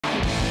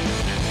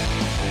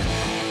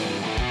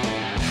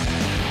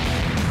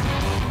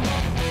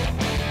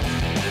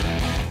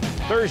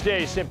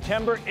Thursday,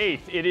 September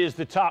 8th, it is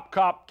the Top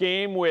Cop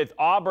game with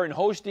Auburn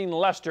hosting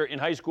Leicester in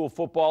high school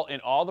football,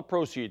 and all the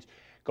proceeds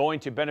going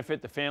to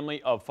benefit the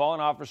family of fallen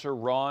officer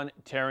Ron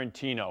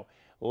Tarantino.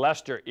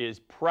 Leicester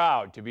is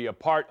proud to be a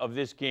part of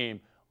this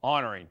game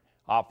honoring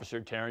Officer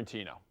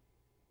Tarantino.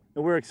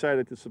 We're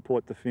excited to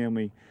support the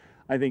family.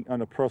 I think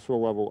on a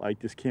personal level, I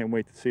just can't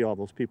wait to see all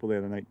those people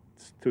there tonight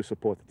to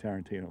support the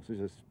Tarantinos.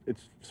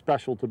 It's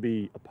special to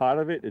be a part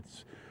of it.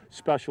 It's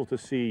special to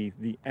see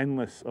the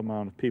endless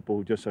amount of people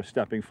who just are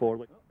stepping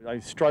forward. I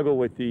struggle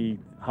with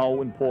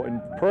how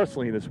important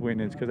personally this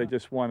win is, because I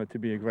just want it to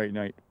be a great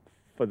night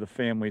for the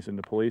families and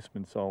the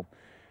policemen. So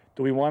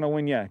do we want to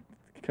win? Yeah,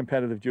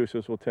 competitive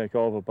juices will take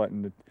over, but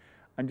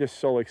I'm just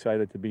so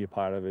excited to be a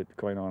part of it,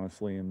 quite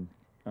honestly, and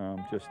I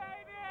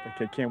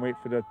can't wait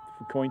for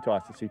coin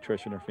toss to see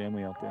Trish and her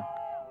family out there.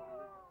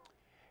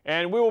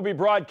 And we will be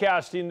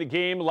broadcasting the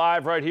game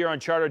live right here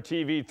on Charter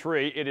TV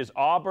 3. It is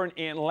Auburn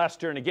and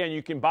Leicester. And again,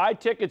 you can buy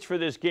tickets for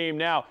this game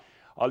now.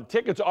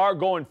 Tickets are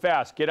going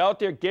fast. Get out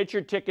there, get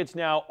your tickets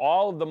now.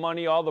 All of the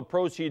money, all the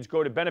proceeds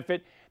go to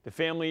benefit the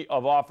family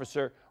of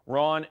Officer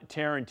Ron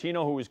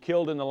Tarantino, who was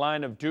killed in the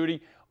line of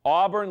duty.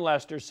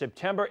 Auburn-Leicester,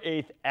 September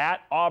 8th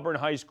at Auburn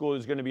High School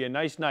is going to be a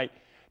nice night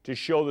to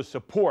show the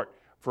support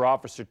for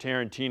Officer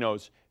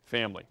Tarantino's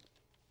family.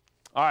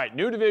 All right,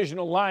 new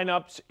divisional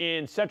lineups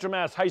in Central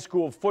Mass High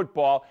School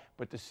football,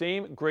 but the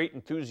same great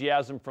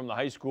enthusiasm from the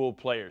high school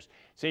players.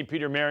 St.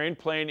 Peter Marion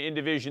playing in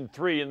Division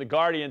III, and the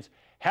Guardians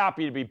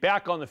happy to be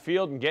back on the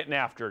field and getting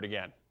after it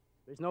again.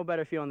 There's no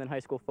better feeling than high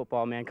school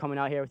football, man. Coming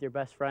out here with your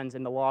best friends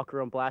in the locker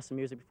room, blasting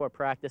music before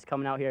practice,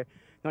 coming out here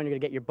knowing you're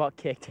going to get your butt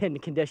kicked in the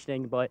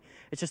conditioning, but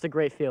it's just a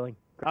great feeling.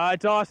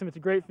 It's awesome. It's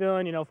a great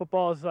feeling. You know,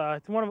 football is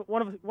it's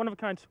one of a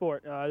kind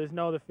sport. There's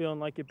no other feeling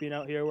like it, being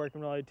out here, working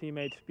with all your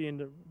teammates,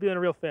 being a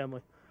real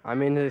family. I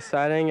mean, it's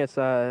exciting. It's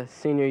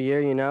senior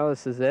year, you know.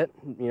 This is it,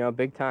 you know,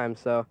 big time.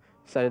 So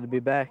excited to be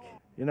back.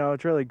 You know,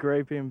 it's really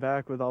great being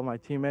back with all my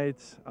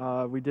teammates.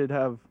 We did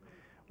have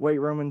weight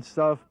room and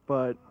stuff,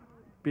 but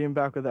being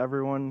back with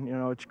everyone, you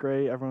know, it's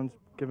great. Everyone's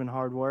giving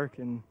hard work,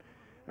 and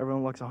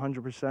everyone looks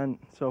 100%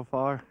 so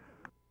far.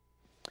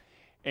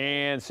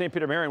 And St.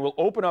 Peter Marion will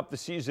open up the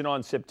season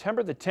on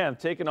September the 10th,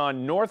 taking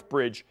on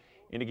Northbridge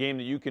in a game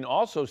that you can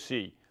also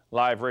see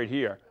live right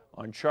here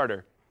on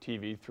Charter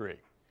TV 3.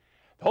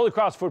 The Holy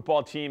Cross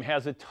football team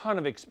has a ton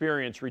of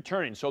experience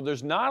returning, so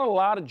there's not a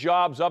lot of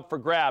jobs up for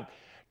grab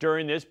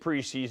during this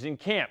preseason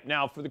camp.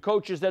 Now, for the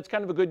coaches, that's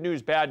kind of a good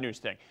news, bad news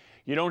thing.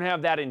 You don't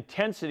have that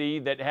intensity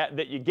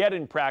that you get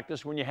in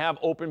practice when you have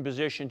open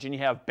positions and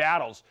you have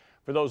battles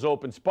for those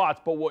open spots.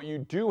 But what you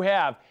do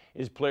have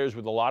is players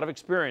with a lot of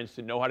experience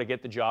that know how to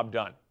get the job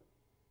done.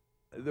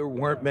 There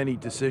weren't many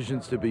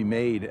decisions to be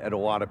made at a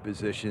lot of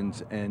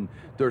positions, and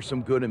there's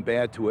some good and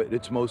bad to it.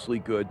 It's mostly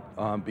good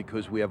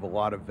because we have a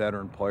lot of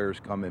veteran players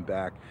coming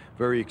back,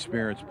 very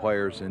experienced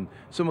players, and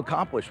some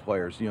accomplished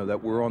players, you know,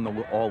 that were on the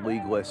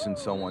all-league list and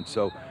so on.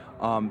 So,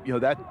 you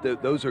know,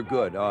 those are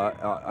good.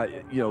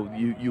 You know,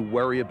 you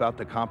worry about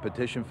the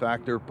competition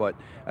factor, but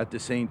at the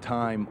same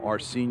time, our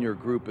senior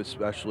group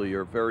especially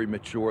are very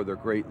mature. They're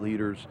great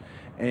leaders,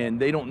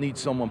 and they don't need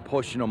someone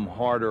pushing them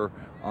harder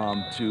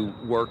to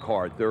work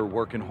hard. They're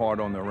working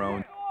hard on their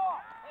own.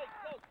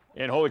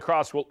 And Holy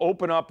Cross will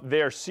open up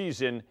their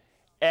season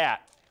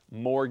at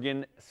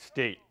Morgan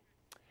State.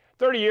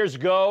 30 years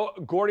ago,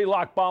 Gordie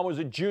Lockbaum was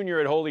a junior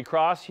at Holy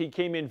Cross. He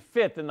came in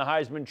 5th in the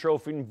Heisman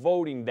Trophy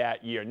voting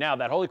that year. Now,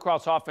 that Holy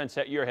Cross offense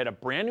that year had a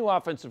brand new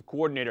offensive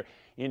coordinator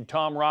in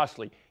Tom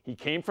Rossley. He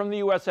came from the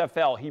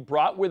USFL. He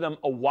brought with him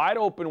a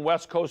wide-open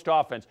West Coast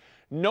offense.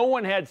 No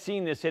one had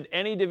seen this at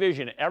any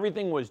division.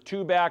 Everything was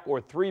 2-back or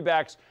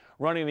 3-backs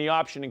running the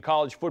option in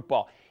college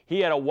football.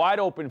 He had a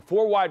wide-open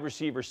 4-wide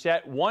receiver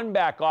set,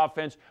 1-back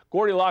offense.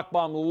 Gordie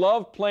Lockbaum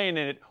loved playing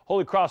in it.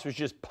 Holy Cross was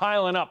just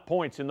piling up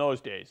points in those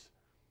days.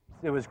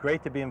 It was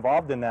great to be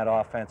involved in that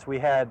offense. We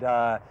had,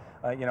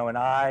 you know, an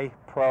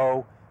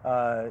I-pro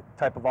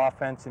type of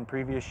offense in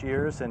previous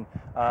years, and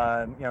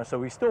you know, so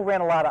we still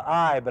ran a lot of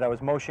I, but I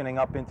was motioning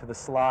up into the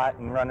slot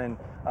and running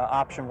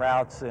option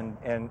routes,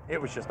 and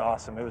it was just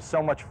awesome. It was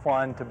so much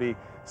fun to be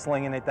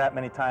slinging it that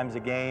many times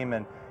a game,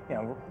 and you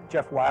know,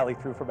 Jeff Wiley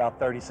threw for about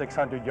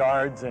 3,600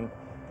 yards and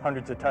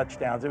hundreds of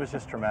touchdowns. It was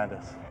just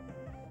tremendous.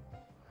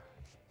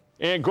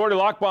 And Gordie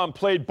Lockbaum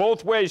played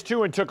both ways,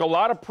 too, and took a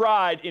lot of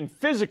pride in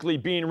physically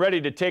being ready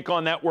to take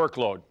on that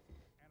workload. And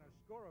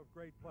a score of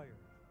great players.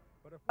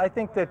 I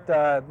think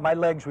that my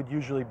legs would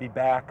usually be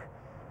back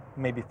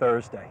maybe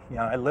Thursday. You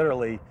know, I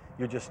literally,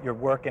 you're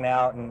working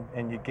out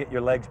and you get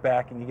your legs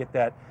back and you get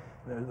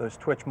those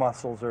twitch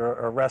muscles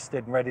are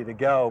rested and ready to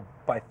go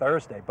by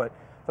Thursday. But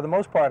for the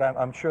most part,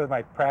 I'm sure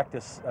my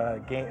practice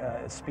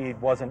speed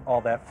wasn't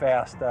all that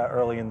fast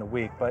early in the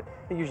week, but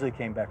it usually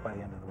came back by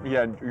the end of the week.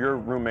 Yeah, your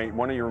roommate,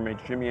 one of your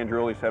roommates, Jimmy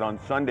Andreoli, said on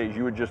Sundays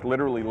you would just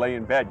literally lay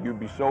in bed. You'd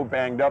be so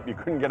banged up you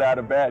couldn't get out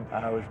of bed.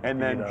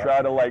 And then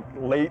try to, like,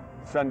 late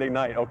Sunday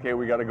night, okay,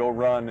 we got to go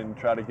run and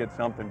try to get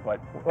something.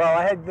 But well,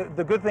 I had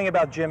the good thing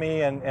about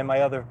Jimmy and my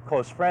other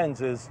close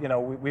friends is, you know,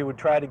 we would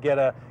try to get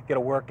a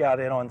workout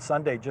in on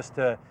Sunday just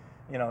to,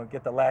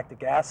 get the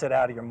lactic acid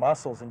out of your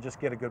muscles and just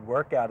get a good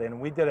workout in.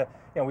 And we did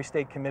we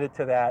stayed committed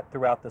to that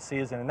throughout the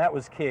season, and that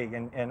was key.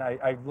 And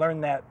I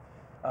learned that,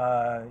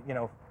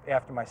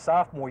 after my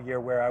sophomore year,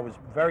 where I was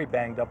very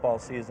banged up all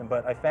season.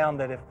 But I found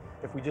that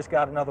if we just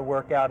got another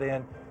workout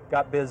in,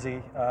 got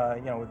busy,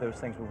 those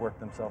things would work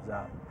themselves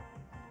out.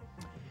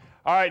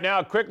 All right,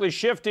 now quickly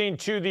shifting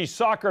to the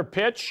soccer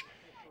pitch.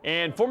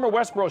 And former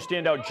Westboro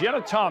standout Jenna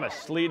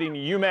Thomas leading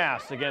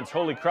UMass against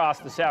Holy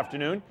Cross this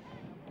afternoon.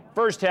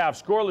 First half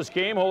scoreless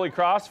game, Holy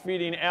Cross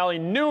feeding Allie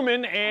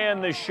Newman,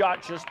 and the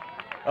shot just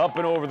up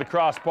and over the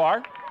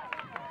crossbar.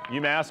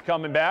 UMass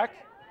coming back.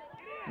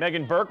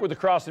 Megan Burke with the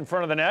cross in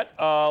front of the net.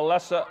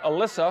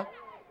 Alyssa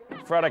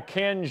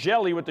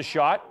Fratacangeli with the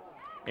shot.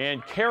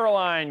 And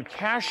Caroline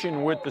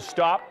Cashin with the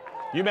stop.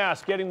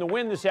 UMass getting the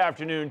win this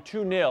afternoon,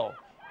 2-0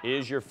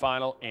 is your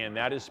final, and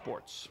that is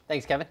sports.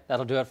 Thanks, Kevin.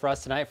 That'll do it for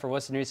us tonight. For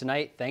What's the News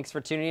Tonight, thanks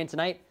for tuning in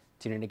tonight.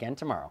 Tune in again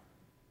tomorrow.